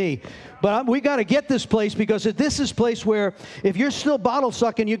preaching to me. But we got to get this place, because this is a place where if you're still bottle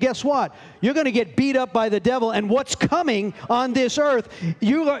sucking, you guess what? You're going to get beat up by the devil. And what's coming on this earth,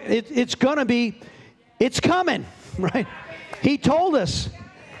 it's coming, right? He told us.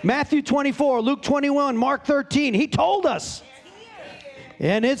 Matthew 24, Luke 21, Mark 13. He told us.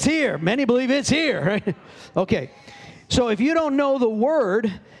 And it's here. Many believe it's here, right? Okay. So if you don't know the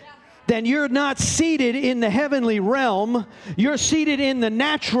Word, then you're not seated in the heavenly realm. You're seated in the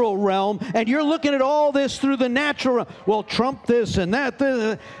natural realm, and you're looking at all this through the natural realm. Well, Trump this and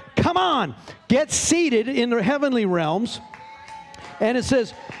that. Come on. Get seated in the heavenly realms. And it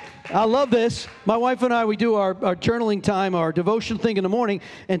says, I love this. My wife and I, we do our journaling time, our devotion thing in the morning.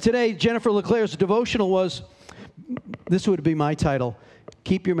 And today, Jennifer LeClaire's devotional was, this would be my title,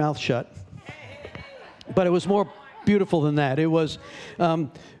 Keep Your Mouth Shut. But it was more beautiful than that. It was,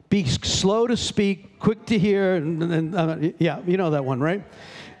 be slow to speak, quick to hear, and yeah, you know that one, right?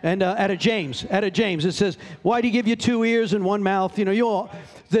 And out of James, it says, why do you give you two ears and one mouth? You know,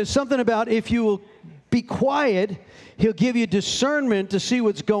 there's something about if you will be quiet, he'll give you discernment to see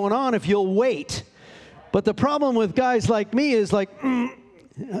what's going on if you'll wait. But the problem with guys like me is like, I'll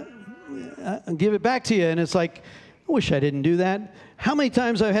give it back to you. And it's like, I wish I didn't do that. How many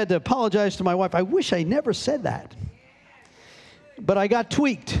times I've had to apologize to my wife, I wish I never said that. But I got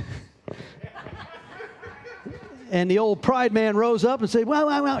tweaked. And the old pride man rose up and said,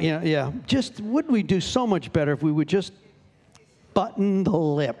 well, yeah, just wouldn't we do so much better if we would just button the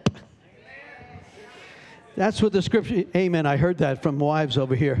lip? That's what the scripture, amen, I heard that from wives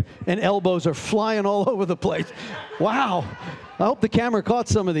over here. And elbows are flying all over the place. Wow. I hope the camera caught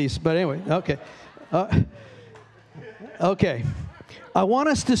some of these. But anyway, okay. Okay. I want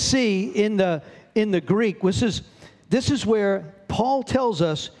us to see in the Greek, this is where Paul tells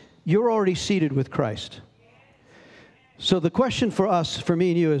us you're already seated with Christ. So the question for us, for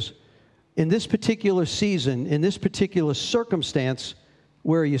me and you, is in this particular season, in this particular circumstance,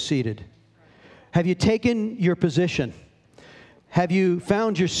 where are you seated? Have you taken your position? Have you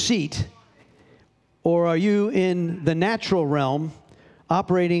found your seat? Or are you in the natural realm,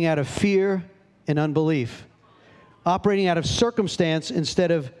 operating out of fear and unbelief? Operating out of circumstance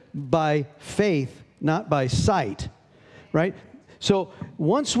instead of by faith, not by sight, right? So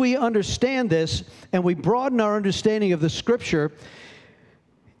once we understand this and we broaden our understanding of the Scripture,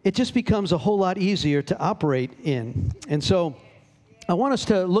 it just becomes a whole lot easier to operate in. And so I want us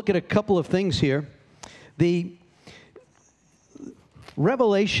to look at a couple of things here. The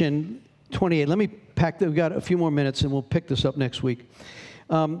Revelation 28, let me pack that. We've got a few more minutes and we'll pick this up next week.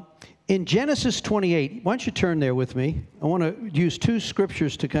 In Genesis 28, why don't you turn there with me? I want to use two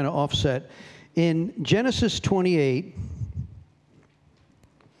scriptures to kind of offset. In Genesis 28,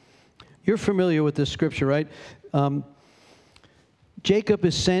 you're familiar with this scripture, right? Jacob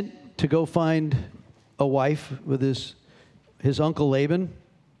is sent to go find a wife with his uncle Laban.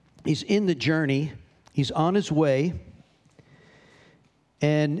 He's in the journey. He's on his way.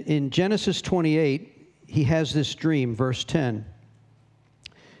 And in Genesis 28, he has this dream, verse 10.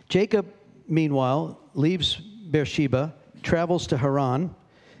 Jacob, meanwhile, leaves Beersheba, travels to Haran.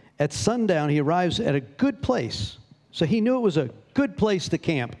 At sundown, he arrives at a good place. So he knew it was a good place to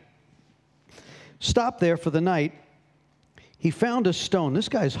camp. Stopped there for the night. He found a stone. This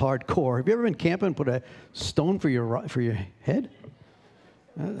guy's hardcore. Have you ever been camping and put a stone for your head?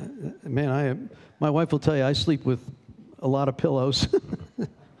 Man, my wife will tell you I sleep with a lot of pillows.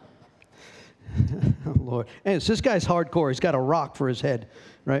 Oh, Lord. And this guy's hardcore. He's got a rock for his head,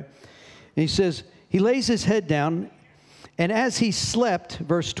 right? And he says, he lays his head down, and as he slept,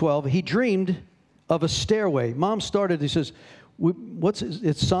 verse 12, he dreamed of a stairway. Mom started, he says,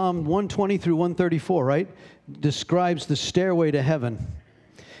 it's Psalm 120 through 134, right? Describes the stairway to heaven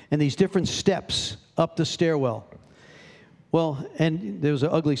and these different steps up the stairwell. Well, and there was an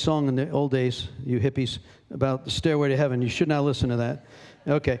ugly song in the old days, you hippies, about the stairway to heaven. You should not listen to that.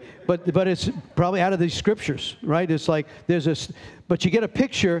 Okay, but it's probably out of these scriptures, right? It's like but you get a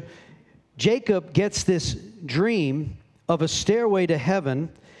picture. Jacob gets this dream of a stairway to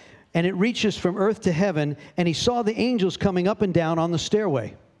heaven, and it reaches from earth to heaven, and he saw the angels coming up and down on the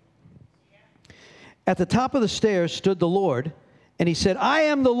stairway. At the top of the stairs stood the Lord, and he said, I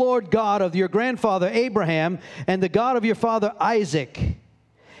am the Lord God of your grandfather Abraham and the God of your father Isaac.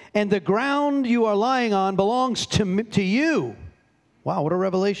 And the ground you are lying on belongs to you. Wow, what a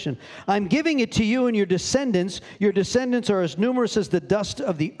revelation. I'm giving it to you and your descendants. Your descendants are as numerous as the dust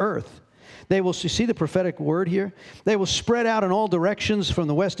of the earth. They will, you see the prophetic word here? They will spread out in all directions from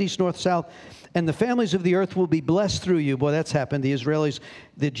the west, east, north, south, and the families of the earth will be blessed through you. Boy, that's happened. The Israelis,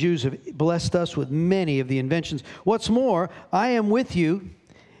 the Jews have blessed us with many of the inventions. What's more, I am with you,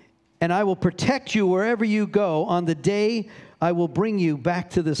 and I will protect you wherever you go. On the day I will bring you back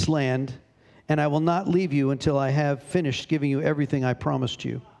to this land, and I will not leave you until I have finished giving you everything I promised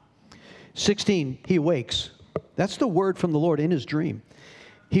you. 16, he awakes. That's the word from the Lord in his dream.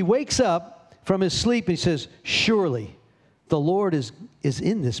 He wakes up from his sleep and he says, surely the Lord is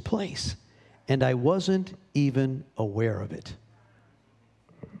in this place, and I wasn't even aware of it.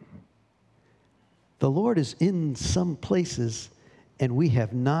 The Lord is in some places, and we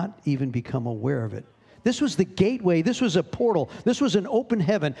have not even become aware of it. This was the gateway. This was a portal. This was an open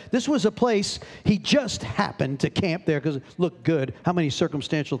heaven. This was a place he just happened to camp there because it looked good. How many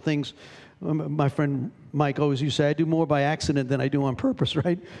circumstantial things, my friend Mike always used to say, I do more by accident than I do on purpose,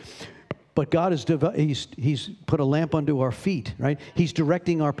 right? But God he's put a lamp under our feet, right? He's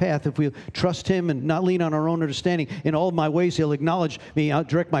directing our path. If we trust him and not lean on our own understanding, in all of my ways he'll acknowledge me, I'll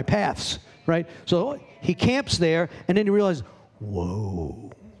direct my paths, right? So he camps there, and then he realizes,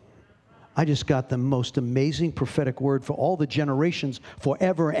 whoa. I just got the most amazing prophetic word for all the generations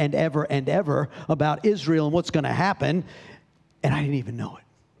forever and ever and ever about Israel and what's going to happen, and I didn't even know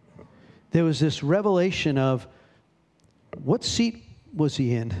it. There was this revelation of what seat was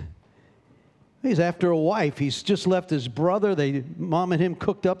he in? He's after a wife. He's just left his brother. Mom and him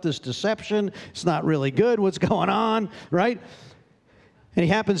cooked up this deception. It's not really good. What's going on, right? And he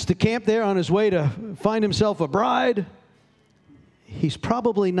happens to camp there on his way to find himself a bride. He's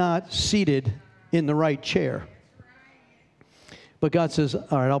probably not seated in the right chair. But God says, all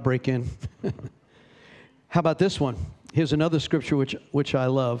right, I'll break in. How about this one? Here's another scripture which I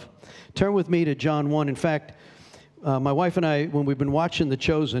love. Turn with me to John 1. In fact, my wife and I, when we've been watching The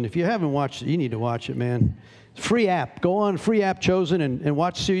Chosen, if you haven't watched it, you need to watch it, man. Free app. Go on, free app Chosen, and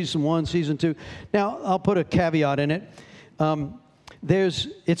watch season 1, season 2. Now, I'll put a caveat in it.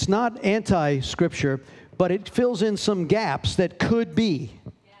 It's not anti-scripture, but it fills in some gaps that could be,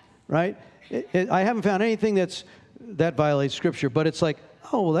 right? I haven't found anything that violates Scripture, but it's like,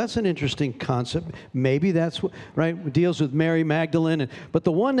 oh, well, that's an interesting concept. Maybe that's what, right? It deals with Mary Magdalene. But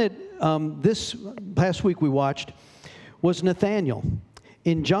the one that this past week we watched was Nathanael.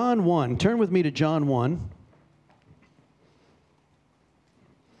 In John 1, turn with me to John 1.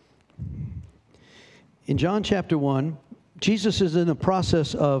 In John chapter 1, Jesus is in the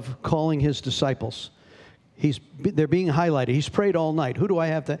process of calling his disciples. They're being highlighted. He's prayed all night.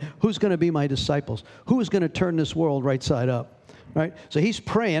 Who's going to be my disciples? Who is going to turn this world right side up? Right? So he's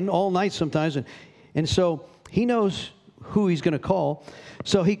praying all night sometimes. And so he knows who he's going to call.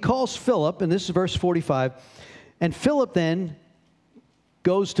 So he calls Philip, and this is verse 45. And Philip then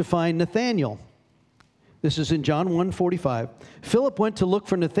goes to find Nathanael. This is in John 1:45. Philip went to look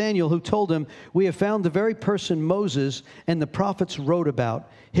for Nathanael, who told him, we have found the very person Moses and the prophets wrote about.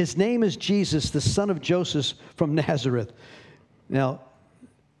 His name is Jesus, the son of Joseph from Nazareth. Now,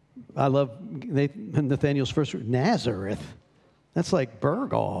 I love Nathanael's first word, Nazareth. That's like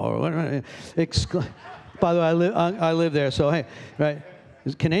Burgal. By the way, I live there, so hey, right?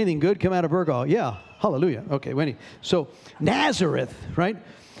 Can anything good come out of Burgal? Yeah, hallelujah. Okay, so Nazareth, right?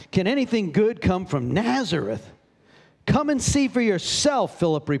 Can anything good come from Nazareth? Come and see for yourself,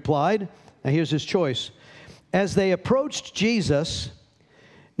 Philip replied. Now here's his choice. As they approached Jesus,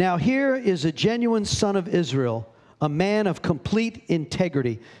 now here is a genuine son of Israel, a man of complete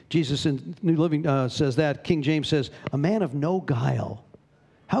integrity. Jesus in New Living says that. King James says, a man of no guile.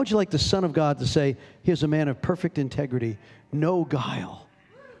 How would you like the Son of God to say, here's a man of perfect integrity, no guile?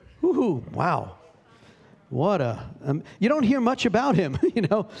 Woohoo, wow. What you don't hear much about him,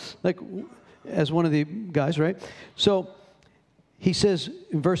 like as one of the guys, right? So he says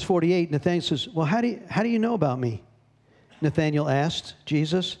in verse 48, Nathanael says, well, how do you know about me? Nathanael asked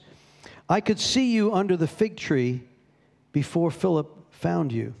Jesus. I could see you under the fig tree before Philip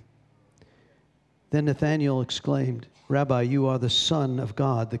found you. Then Nathanael exclaimed, Rabbi, you are the Son of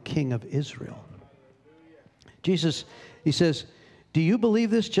God, the King of Israel. Jesus, he says, do you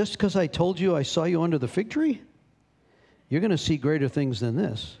believe this just because I told you I saw you under the fig tree? You're going to see greater things than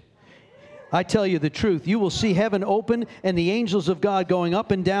this. I tell you the truth, you will see heaven open and the angels of God going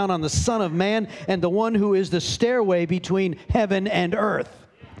up and down on the Son of Man and the one who is the stairway between heaven and earth.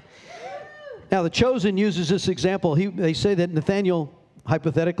 Now, The Chosen uses this example. They say that Nathanael,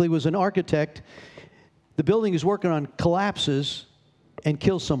 hypothetically, was an architect. The building he's working on collapses and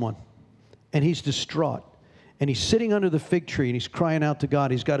kills someone, and he's distraught. And he's sitting under the fig tree, and he's crying out to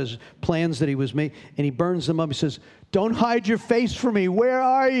God. He's got his plans that he was made, and he burns them up. He says, don't hide your face from me. Where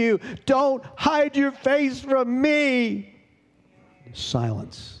are you? Don't hide your face from me.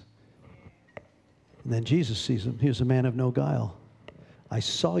 Silence. And then Jesus sees him. Here's a man of no guile. I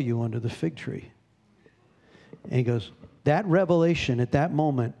saw you under the fig tree. And he goes, that revelation at that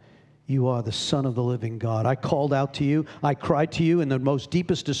moment, you are the Son of the living God. I called out to you. I cried to you in the most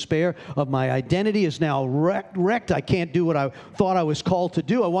deepest despair of my identity is now wrecked. I can't do what I thought I was called to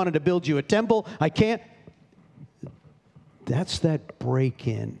do. I wanted to build you a temple. I can't. That's that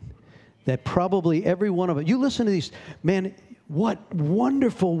break-in that probably every one of us, you listen to these, man, what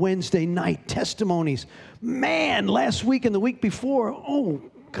wonderful Wednesday night testimonies. Man, last week and the week before, oh,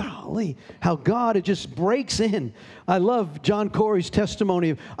 golly, how God, it just breaks in. I love John Corey's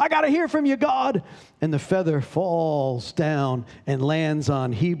testimony of, I got to hear from you, God. And the feather falls down and lands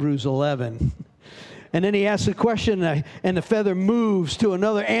on Hebrews 11. And then he asks a question, and the feather moves to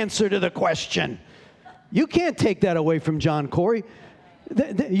another answer to the question. You can't take that away from John Corey.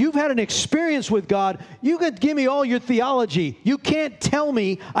 You've had an experience with God. You could give me all your theology. You can't tell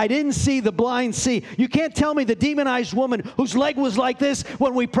me I didn't see the blind see. You can't tell me the demonized woman whose leg was like this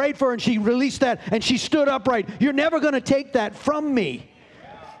when we prayed for her and she released that and she stood upright. You're never going to take that from me.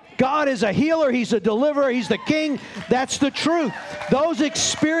 God is a healer. He's a deliverer. He's the king. That's the truth. Those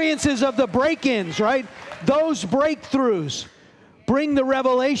experiences of the break-ins, right? Those breakthroughs bring the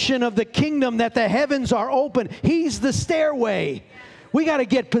revelation of the kingdom that the heavens are open. He's the stairway. We got to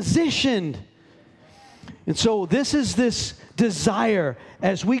get positioned. And so this is this desire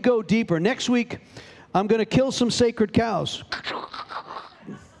as we go deeper. Next week, I'm going to kill some sacred cows.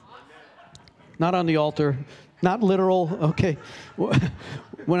 Not on the altar. Not literal. Okay.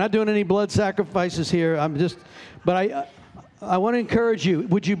 We're not doing any blood sacrifices here. But I want to encourage you.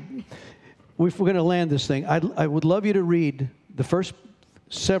 If we're going to land this thing, I would love you to read the first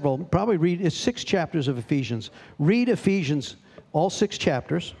several, probably read 6 chapters of Ephesians. Read Ephesians, all 6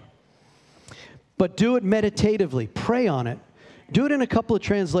 chapters. But do it meditatively. Pray on it. Do it in a couple of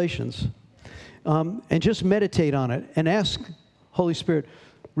translations. And just meditate on it. And ask, Holy Spirit,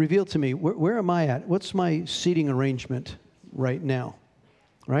 reveal to me, where am I at? What's my seating arrangement right now?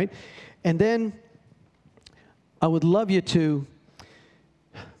 Right? And then I would love you to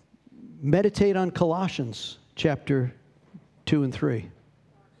meditate on Colossians chapter 2 and 3.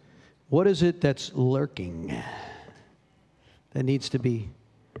 What is it that's lurking that needs to be,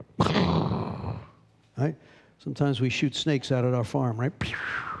 right? Sometimes we shoot snakes out at our farm, right?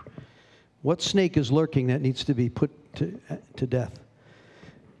 What snake is lurking that needs to be put to death?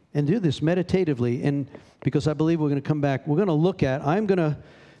 And do this meditatively, and because I believe we're going to come back, we're going to look at, I'm going to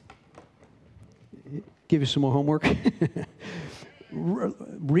give you some more homework.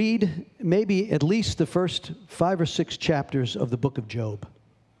 Read maybe at least the first 5 or 6 chapters of the book of Job.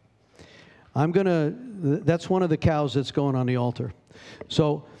 That's one of the cows that's going on the altar.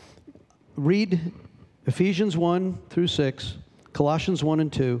 So read Ephesians 1 through 6, Colossians 1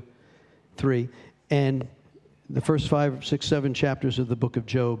 and 2, 3, and the first 5, 6, 7 chapters of the book of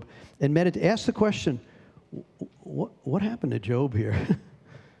Job. And ask the question, what happened to Job here?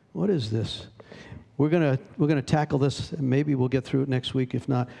 What is this? We're gonna tackle this, and maybe we'll get through it next week. If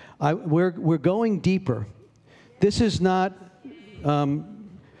not, we're going deeper. This is not, and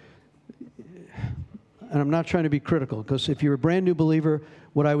I'm not trying to be critical, because if you're a brand new believer,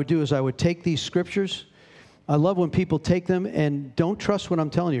 what I would do is I would take these scriptures. I love when people take them and don't trust what I'm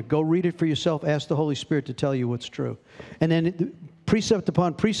telling you. Go read it for yourself. Ask the Holy Spirit to tell you what's true. And then precept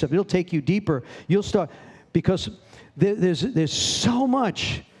upon precept, it'll take you deeper. You'll start, because there's so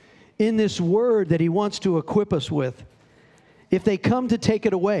much in this word that he wants to equip us with. If they come to take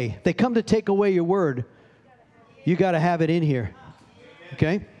it away, they come to take away your word, you got to have it in here.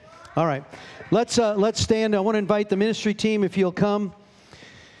 Okay? All right. Let's stand. I want to invite the ministry team, if you'll come.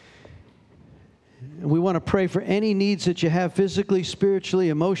 We want to pray for any needs that you have physically, spiritually,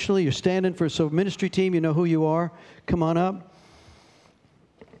 emotionally. You're standing for, so ministry team, you know who you are. Come on up.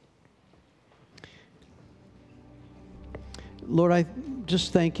 Lord, I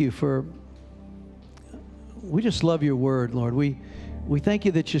just thank you for, we just love your word, Lord. We thank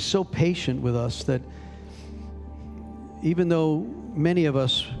you that you're so patient with us, that even though many of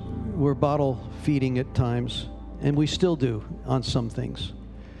us were bottle feeding at times, and we still do on some things,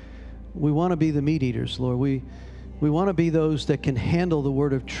 we want to be the meat eaters, Lord. We want to be those that can handle the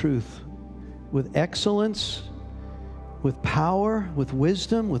word of truth with excellence, with power, with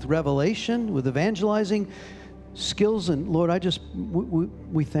wisdom, with revelation, with evangelizing skills. And Lord,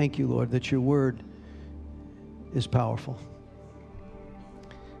 we thank you, Lord, that your word is powerful.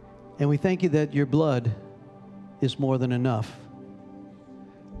 And we thank you that your blood is more than enough.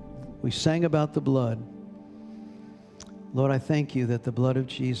 We sang about the blood. Lord, I thank you that the blood of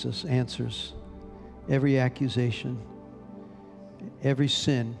Jesus answers every accusation, every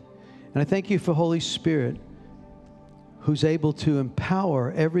sin. And I thank you for Holy Spirit, who's able to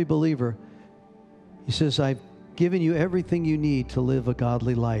empower every believer. He says, I've given you everything you need to live a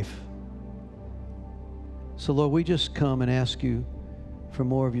godly life. So, Lord, we just come and ask you for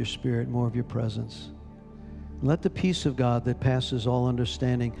more of your Spirit, more of your presence. Let the peace of God that passes all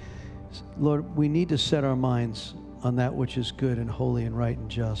understanding, Lord, we need to set our minds on that which is good and holy and right and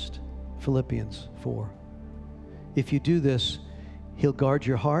just. Philippians 4. If you do this, he'll guard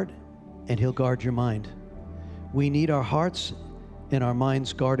your heart and he'll guard your mind. We need our hearts and our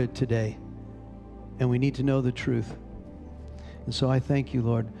minds guarded today. And we need to know the truth. And so I thank you,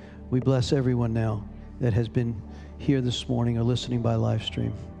 Lord. We bless everyone now that has been here this morning or listening by live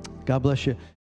stream. God bless you.